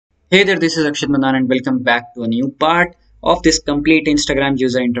Hey there, this is Akshat Madan and welcome back to a new part of this complete Instagram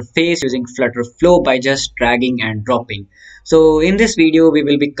user interface using FlutterFlow by just dragging and dropping. So in this video, we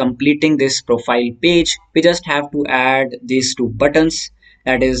will be completing this profile page. We just have to add these two buttons,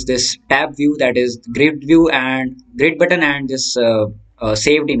 that is this tab view, that is grid view and grid button and this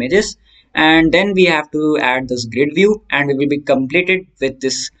saved images. And then we have to add this grid view and we will be completed with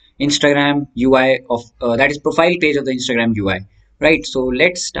this Instagram UI of that is profile page of the Instagram UI. Right, so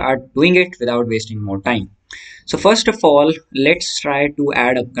let's start doing it without wasting more time. So first of all, let's try to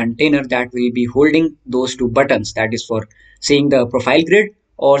add a container that will be holding those two buttons, that is for seeing the profile grid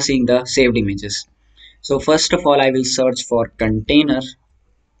or seeing the saved images. So first of all, I will search for container,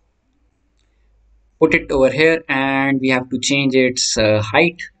 put it over here, and we have to change its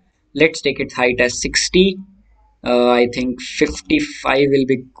height. Let's take its height as 60. I think 55 will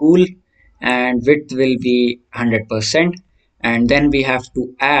be cool, and width will be 100%. And then we have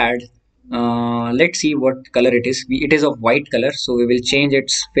to add, let's see what color it is. It is of white color, so we will change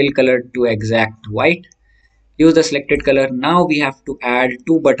its fill color to exact white. Use the selected color. Now we have to add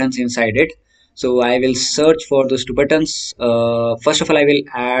two buttons inside it. So I will search for those two buttons. First of all, I will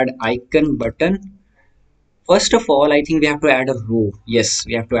add icon button. First of all, I think we have to add a row. Yes,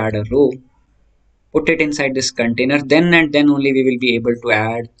 we have to add a row. Put it inside this container. Then and then only we will be able to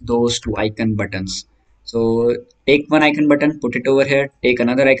add those two icon buttons. So take one icon button, put it over here. Take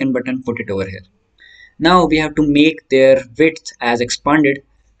another icon button, put it over here. Now we have to make their width as expanded.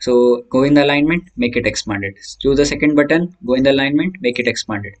 So go in the alignment, make it expanded. Choose the second button, go in the alignment, make it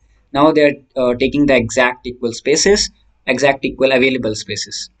expanded. Now they are taking the exact equal spaces, exact equal available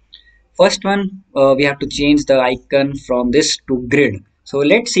spaces. First one, we have to change the icon from this to grid. So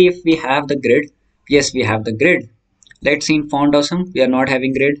let's see if we have the grid. Yes, we have the grid. Let's see in font awesome. We are not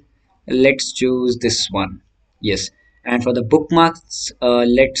having grid. Let's choose this one. Yes. And for the bookmarks,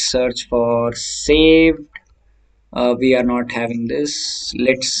 let's search for saved. We are not having this.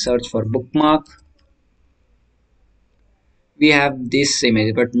 Let's search for bookmark. We have this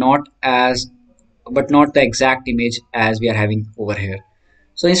image, but not the exact image as we are having over here.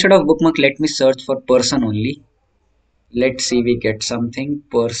 So instead of bookmark, let me search for person only. Let's see, we get something.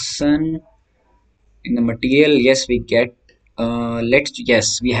 Person in the material. Yes, we get.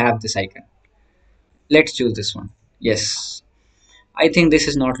 Yes, we have this icon. Let's choose this one. Yes, I think this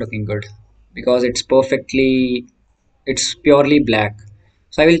is not looking good because it's purely black.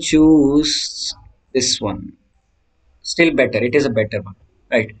 So I will choose this one. Still better, it is a better one,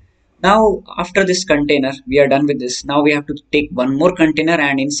 right? Now after this container we are done with this. Now we have to take one more container,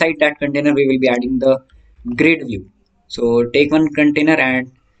 and inside that container we will be adding the grid view. So take one container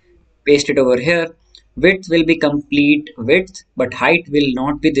and paste it over here. Width will be complete width, but height will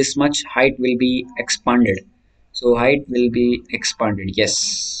not be this much. Height will be expanded. So height will be expanded.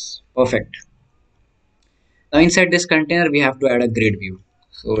 Yes, perfect. Now inside this container we have to add a grid view.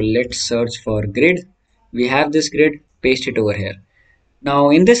 So let's search for grid. We have this grid, paste it over here. Now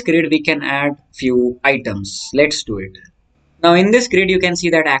in this grid we can add few items. Let's do it. Now in this grid you can see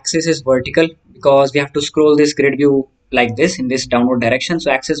that axis is vertical because we have to scroll this grid view like this in this downward direction.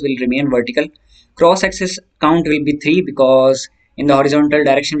 So axis will remain vertical. Cross axis count will be 3 because in the horizontal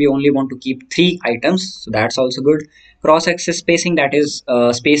direction we only want to keep 3 items. So that's also good. Cross axis spacing, that is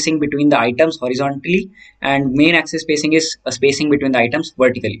spacing between the items horizontally, and main axis spacing is a spacing between the items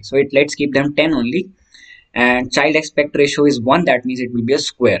vertically. So let's keep them 10 only. And child aspect ratio is 1, that means it will be a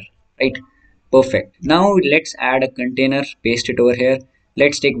square, right? Perfect. Now let's add a container, paste it over here.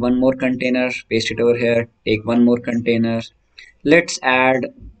 Let's take one more container, paste it over here. Take one more container. Let's add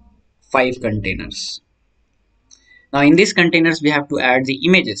 5 containers. Now in these containers we have to add the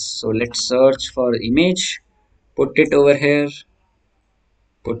images. So let's search for image, put it over here,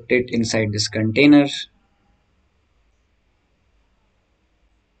 put it inside this container.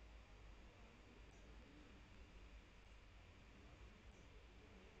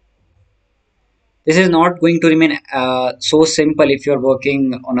 This is not going to remain so simple if you're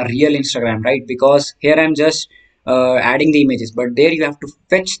working on a real Instagram, right? Because here I'm just adding the images, but there you have to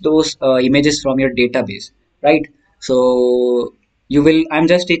fetch those images from your database, right? So I'm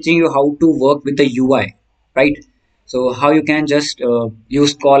just teaching you how to work with the UI, right? So how you can just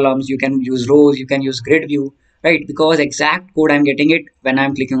use columns, you can use rows, you can use grid view, right? Because exact code I'm getting it when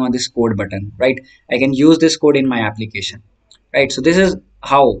I'm clicking on this code button, right? I can use this code in my application, right? So this is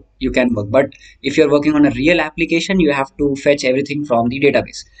how you can work. But if you're working on a real application, you have to fetch everything from the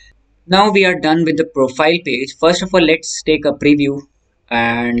database. Now we are done with the profile page. First of all, let's take a preview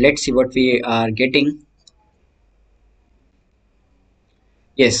and let's see what we are getting.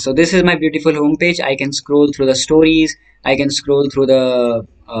 Yes, so this is my beautiful homepage. I can scroll through the stories, I can scroll through the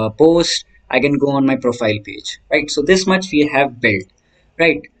post, I can go on my profile page, right? So this much we have built,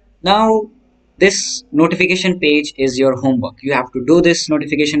 right? Now, this notification page is your homework. You have to do this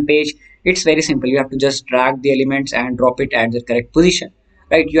notification page. It's very simple. You have to just drag the elements and drop it at the correct position,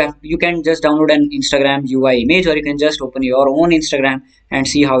 right? You can just download an Instagram UI image, or you can just open your own Instagram and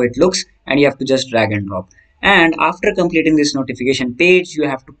see how it looks, and you have to just drag and drop. And after completing this notification page, you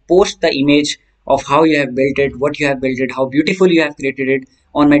have to post the image of how you have built it, what you have built it, how beautiful you have created it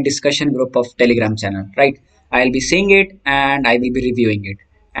on my discussion group of Telegram channel, right? I'll be seeing it and I will be reviewing it.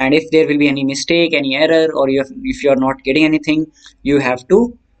 And if there will be any mistake, any error, or if you're not getting anything, you have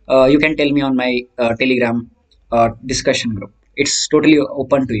to you can tell me on my Telegram discussion group. It's totally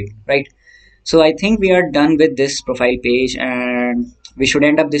open to you, right? So I think we are done with this profile page, and we should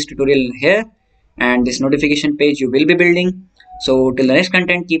end up this tutorial here. And this notification page you will be building. So till the next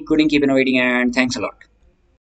content, keep coding, keep innovating, and thanks a lot.